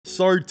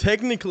So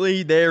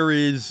technically there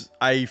is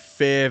a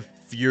fair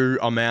few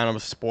amount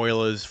of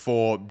spoilers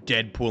for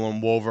Deadpool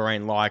and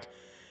Wolverine. Like,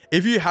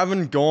 if you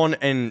haven't gone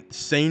and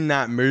seen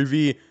that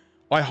movie,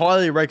 I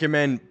highly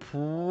recommend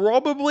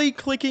probably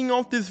clicking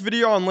off this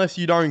video unless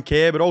you don't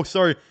care. But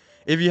also,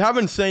 if you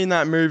haven't seen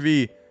that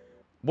movie,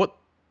 what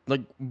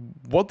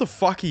the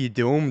fuck are you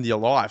doing with your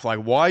life? Like,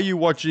 why are you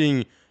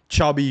watching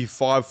chubby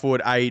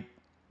 5'8"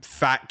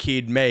 fat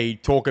kid me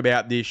talk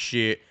about this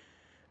shit?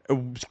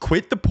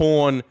 Quit the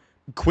porn,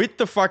 quit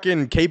the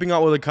fucking Keeping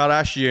Up with the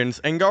Kardashians,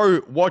 and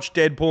go watch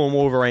Deadpool and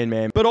Wolverine,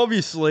 man. But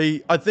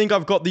obviously, I think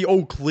I've got the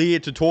all clear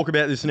to talk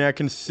about this now,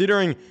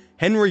 considering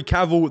Henry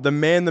Cavill, the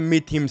man, the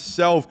myth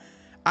himself,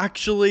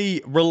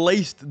 actually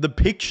released the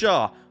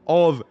picture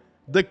of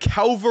the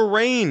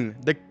Calverine.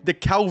 The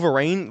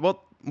Calverine?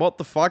 What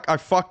the fuck? I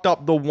fucked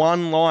up the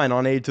one line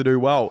I need to do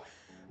well.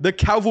 The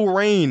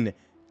Calverine,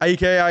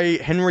 aka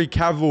Henry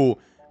Cavill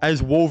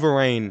as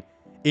Wolverine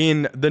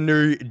in the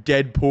new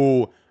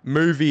Deadpool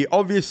movie.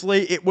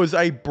 Obviously, it was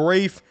a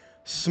brief,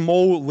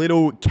 small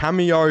little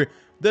cameo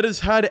that has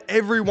had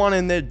everyone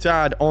and their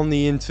dad on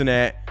the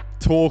internet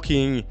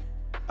talking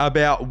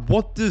about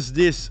what does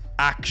this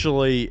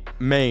actually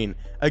mean.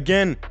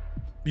 Again,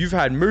 you've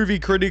had movie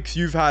critics,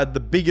 you've had the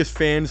biggest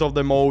fans of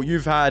them all,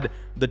 you've had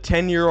the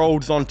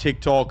 10-year-olds on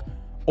TikTok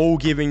all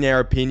giving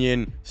their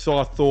opinion. So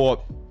I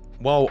thought,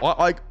 well,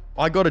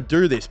 I got to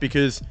do this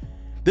because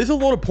there's a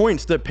lot of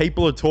points that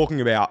people are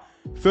talking about.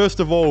 First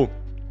of all,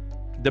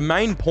 the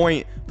main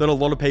point that a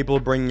lot of people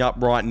are bringing up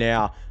right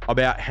now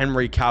about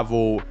Henry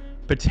Cavill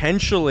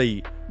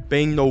potentially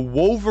being the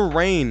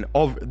Wolverine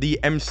of the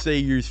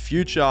MCU's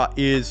future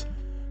is,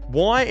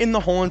 why in the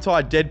whole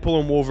entire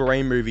Deadpool and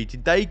Wolverine movie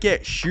did they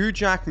get Hugh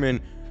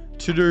Jackman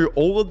to do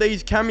all of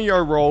these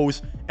cameo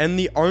roles, and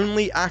the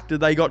only actor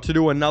they got to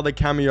do another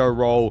cameo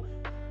role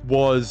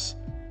was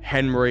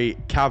Henry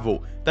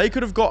Cavill? They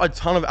could have got a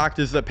ton of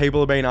actors that people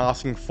have been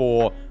asking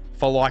for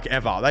like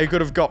ever. They could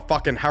have got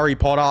fucking Harry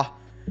Potter,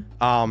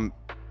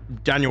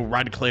 Daniel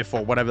Radcliffe,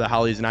 or whatever the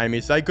hell his name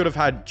is. They could have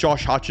had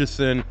Josh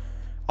Hutcherson,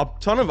 a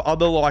ton of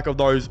other like of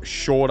those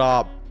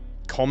shorter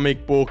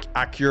comic book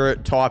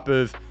accurate type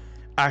of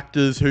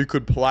actors who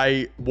could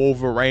play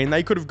Wolverine.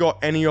 They could have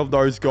got any of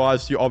those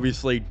guys to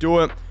obviously do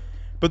it,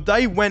 but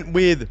they went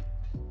with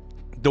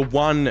the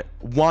one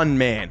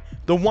man.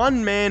 The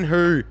one man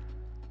who,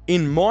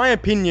 in my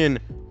opinion,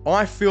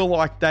 I feel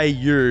like they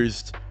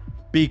used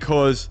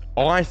because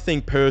I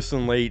think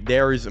personally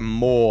there is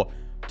more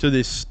to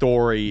this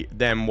story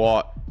than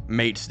what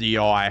meets the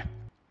eye.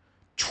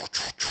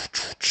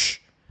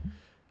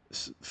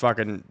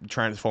 Fucking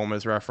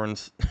Transformers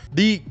reference.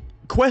 The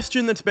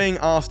question that's being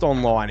asked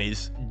online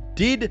is,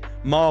 did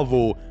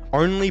Marvel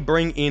only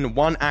bring in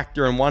one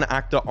actor and one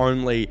actor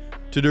only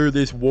to do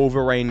this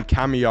Wolverine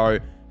cameo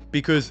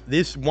because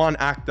this one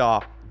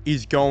actor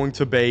is going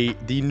to be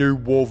the new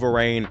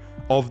Wolverine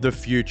of the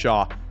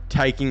future,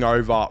 taking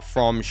over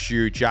from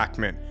Hugh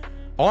Jackman?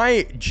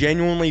 I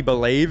genuinely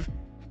believe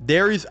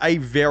there is a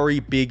very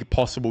big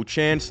possible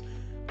chance,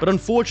 but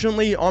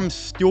unfortunately, I'm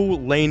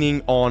still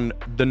leaning on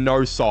the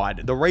no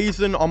side. The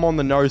reason I'm on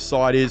the no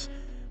side is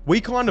we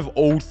kind of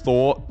all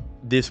thought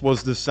this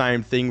was the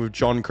same thing with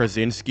John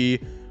Krasinski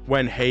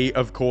when he,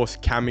 of course,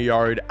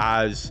 cameoed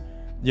as,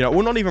 you know,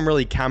 well, not even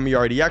really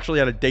cameoed. He actually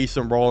had a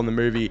decent role in the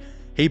movie.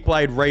 He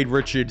played Reed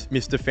Richards,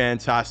 Mr.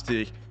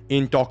 Fantastic,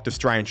 in Doctor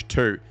Strange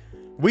 2.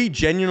 We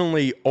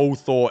genuinely all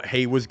thought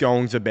he was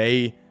going to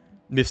be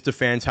Mr.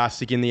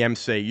 Fantastic in the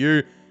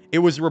MCU. It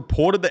was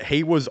reported that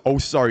he was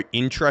also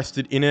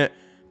interested in it,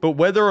 but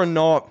whether or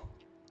not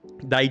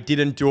they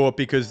didn't do it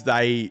because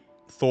they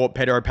thought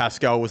Pedro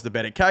Pascal was the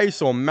better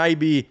case, or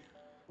maybe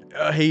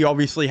he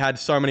obviously had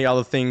so many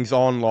other things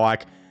on,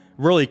 like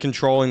really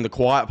controlling the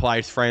Quiet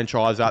Place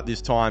franchise at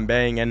this time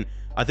being, and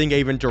I think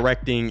even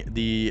directing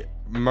the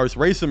most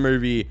recent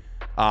movie,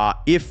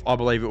 If, I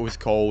believe it was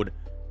called,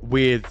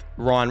 with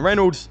Ryan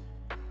Reynolds,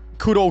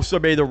 could also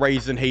be the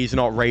reason he's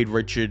not Reed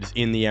Richards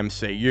in the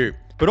MCU.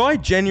 But I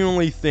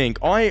genuinely think,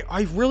 I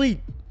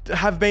really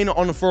have been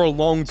on for a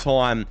long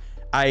time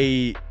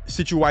a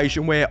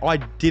situation where I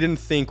didn't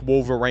think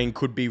Wolverine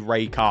could be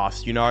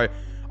recast, you know?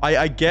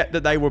 I get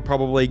that they were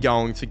probably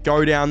going to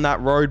go down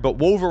that road, but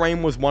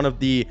Wolverine was one of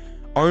the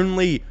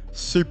only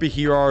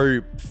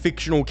superhero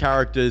fictional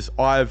characters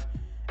I've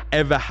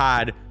ever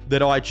had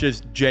that I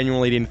just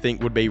genuinely didn't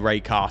think would be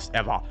recast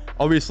ever.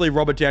 Obviously,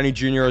 Robert Downey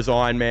Jr. as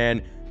Iron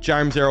Man,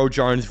 James Earl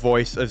Jones'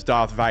 voice as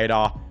Darth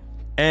Vader,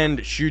 and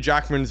Hugh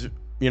Jackman's,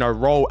 you know,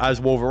 role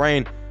as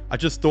Wolverine, I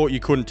just thought you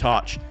couldn't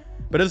touch.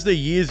 But as the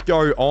years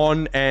go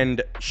on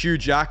and Hugh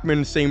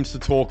Jackman seems to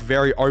talk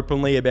very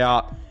openly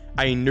about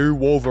a new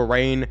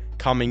Wolverine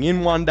coming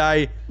in one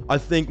day, I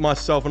think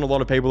myself and a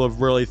lot of people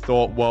have really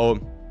thought, well,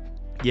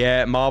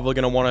 yeah, Marvel are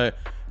going to want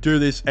to do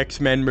this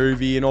X-Men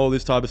movie and all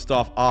this type of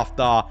stuff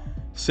after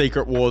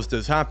Secret Wars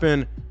does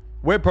happen.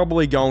 We're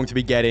probably going to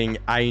be getting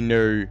a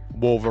new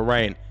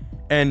Wolverine.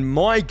 And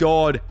my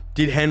God,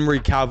 did Henry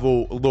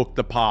Cavill look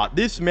the part.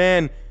 This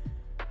man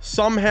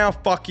somehow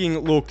fucking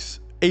looks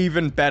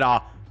even better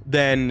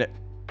than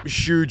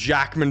Hugh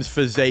Jackman's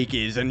physique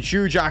is. And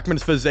Hugh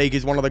Jackman's physique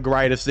is one of the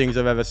greatest things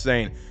I've ever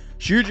seen.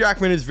 Hugh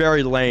Jackman is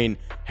very lean.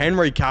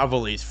 Henry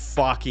Cavill is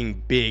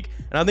fucking big.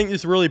 And I think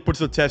this really puts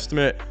a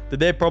testament that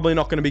they're probably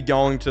not going to be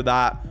going to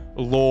that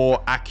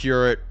law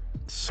accurate,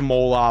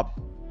 smaller,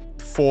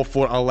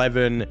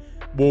 4'11"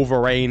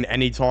 Wolverine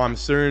anytime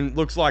soon.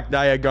 Looks like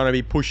they are going to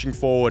be pushing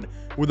forward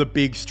with a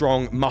big,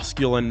 strong,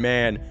 masculine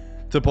man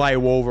to play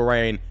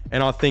Wolverine.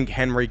 And I think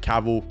Henry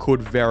Cavill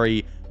could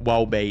very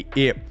well be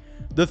it.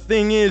 The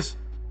thing is,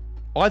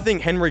 I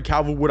think Henry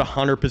Cavill would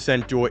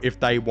 100% do it if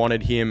they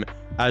wanted him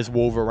as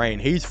Wolverine.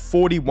 He's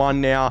 41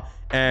 now,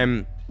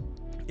 and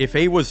if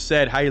he was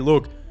said, hey,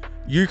 look,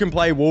 you can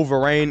play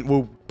Wolverine,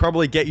 we'll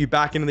probably get you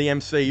back into the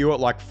MCU at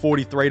like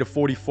 43 to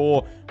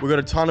 44. We've got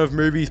a ton of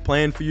movies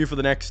planned for you for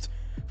the next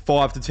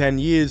 5 to 10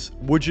 years.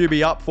 Would you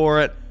be up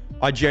for it?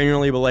 I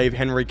genuinely believe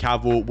Henry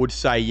Cavill would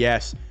say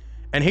yes.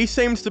 And he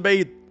seems to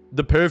be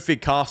the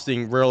perfect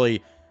casting,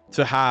 really,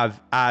 to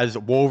have as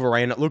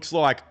Wolverine. It looks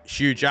like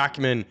Hugh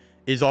Jackman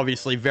is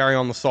obviously very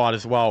on the side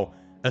as well,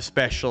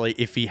 especially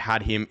if he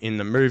had him in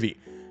the movie.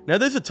 Now,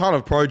 there's a ton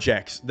of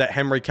projects that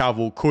Henry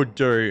Cavill could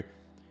do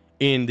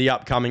in the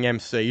upcoming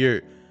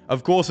MCU.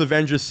 Of course,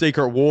 Avengers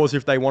Secret Wars,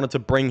 if they wanted to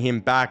bring him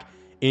back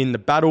in the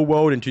battle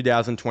world in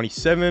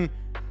 2027,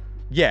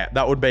 yeah,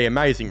 that would be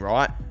amazing,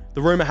 right?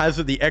 The rumor has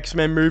it the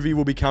X-Men movie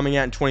will be coming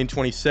out in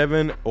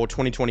 2027 or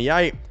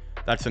 2028.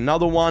 That's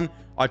another one.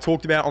 I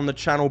talked about on the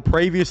channel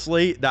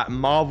previously that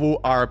Marvel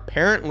are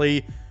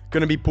apparently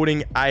going to be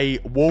putting a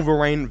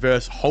Wolverine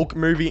vs. Hulk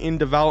movie in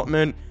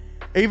development.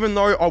 Even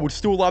though I would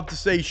still love to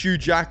see Hugh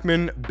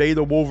Jackman be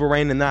the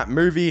Wolverine in that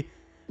movie,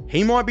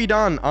 he might be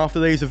done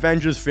after these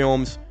Avengers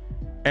films.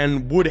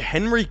 And would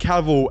Henry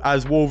Cavill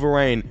as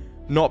Wolverine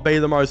not be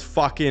the most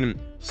fucking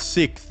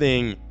sick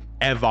thing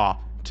ever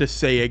to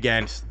see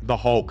against the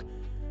Hulk?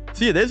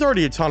 So yeah, there's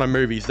already a ton of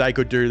movies they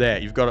could do there.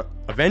 You've got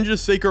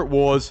Avengers Secret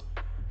Wars,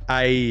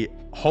 a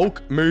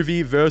Hulk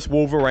movie versus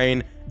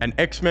Wolverine, an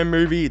X-Men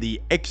movie, the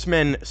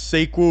X-Men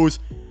sequels.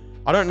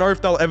 I don't know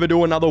if they'll ever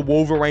do another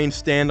Wolverine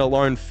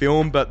standalone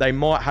film, but they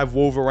might have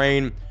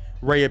Wolverine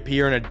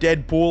reappear in a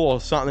Deadpool or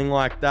something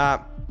like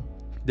that.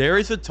 There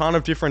is a ton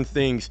of different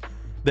things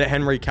that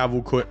Henry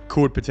Cavill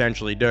could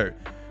potentially do.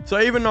 So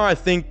even though I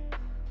think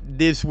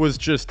this was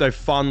just a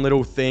fun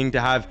little thing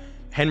to have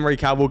Henry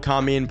Cavill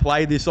come in,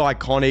 play this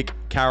iconic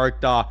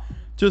character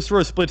just for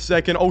a split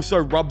second, also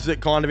rubs it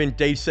kind of in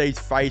DC's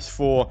face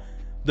for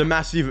the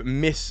massive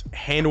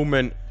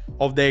mishandlement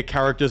of their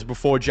characters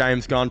before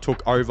James Gunn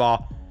took over.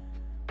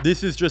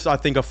 This is just, I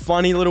think, a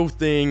funny little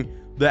thing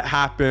that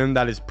happened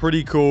that is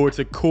pretty cool. It's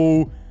a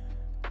cool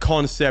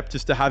concept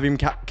just to have him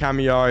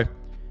cameo.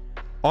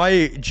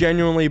 I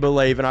genuinely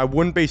believe, and I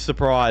wouldn't be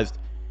surprised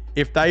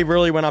if they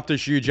really went up to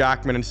Hugh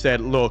Jackman and said,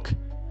 look,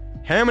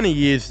 how many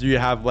years do you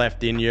have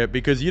left in you?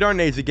 Because you don't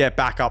need to get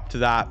back up to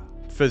that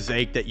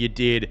physique that you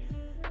did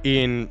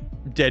in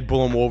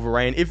Deadpool and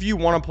Wolverine. If you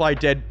want to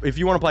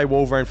play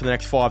Wolverine for the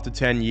next 5 to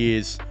 10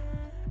 years,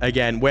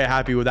 again, we're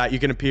happy with that. You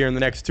can appear in the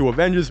next 2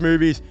 Avengers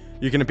movies.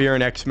 You can appear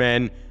in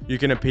X-Men. You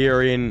can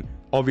appear in,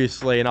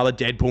 obviously, another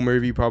Deadpool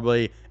movie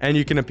probably. And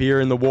you can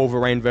appear in the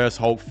Wolverine vs.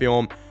 Hulk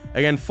film.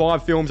 Again,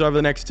 5 films over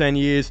the next 10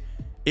 years.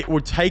 It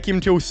would take him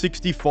till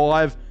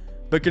 65.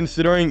 But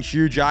considering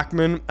Hugh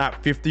Jackman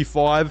at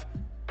 55,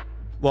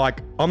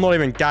 like, I'm not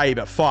even gay,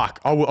 but fuck,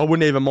 I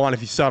wouldn't even mind if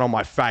he sat on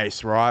my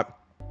face, right?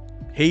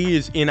 He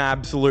is in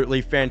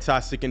absolutely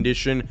fantastic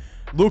condition.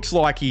 Looks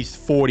like he's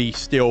 40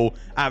 still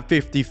at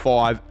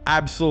 55.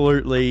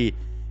 Absolutely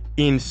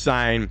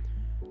insane.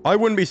 I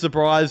wouldn't be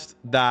surprised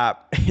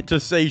that to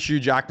see Hugh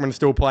Jackman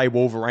still play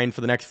Wolverine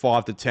for the next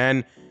 5 to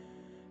 10.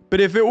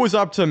 But if it was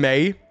up to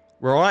me,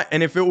 right,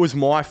 and if it was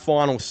my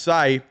final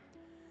say,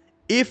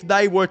 if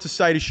they were to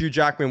say to Hugh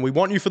Jackman, we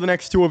want you for the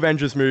next 2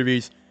 Avengers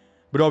movies,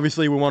 but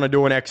obviously we want to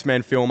do an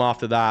X-Men film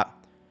after that,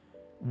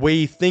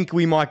 we think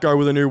we might go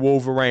with a new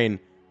Wolverine,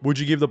 would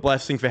you give the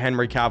blessing for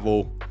Henry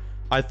Cavill?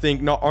 I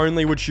think not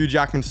only would Hugh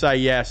Jackman say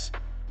yes,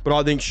 but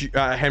I think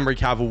Henry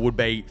Cavill would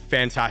be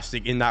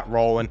fantastic in that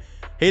role, and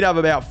he'd have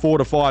about 4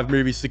 to 5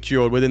 movies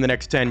secured within the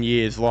next 10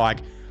 years, like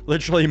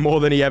literally more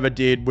than he ever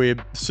did with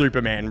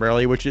Superman,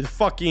 really, which is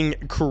fucking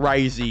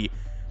crazy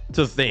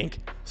to think.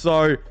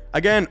 So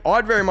again,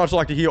 I'd very much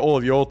like to hear all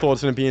of your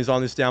thoughts and opinions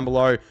on this down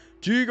below.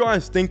 Do you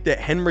guys think that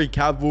Henry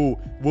Cavill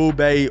will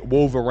be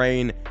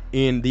Wolverine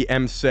in the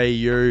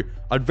MCU?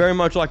 I'd very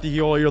much like to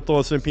hear all your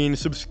thoughts and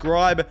opinions.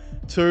 Subscribe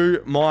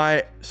to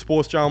my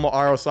sports channel, my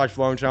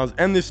IRL/vlogging channels,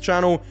 and this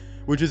channel,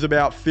 which is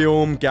about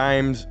film,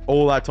 games,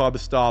 all that type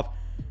of stuff.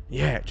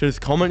 Yeah,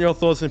 just comment your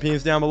thoughts and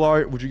opinions down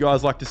below. Would you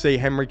guys like to see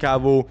Henry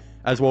Cavill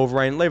as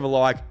Wolverine? Leave a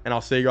like, and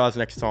I'll see you guys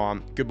next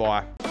time.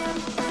 Goodbye.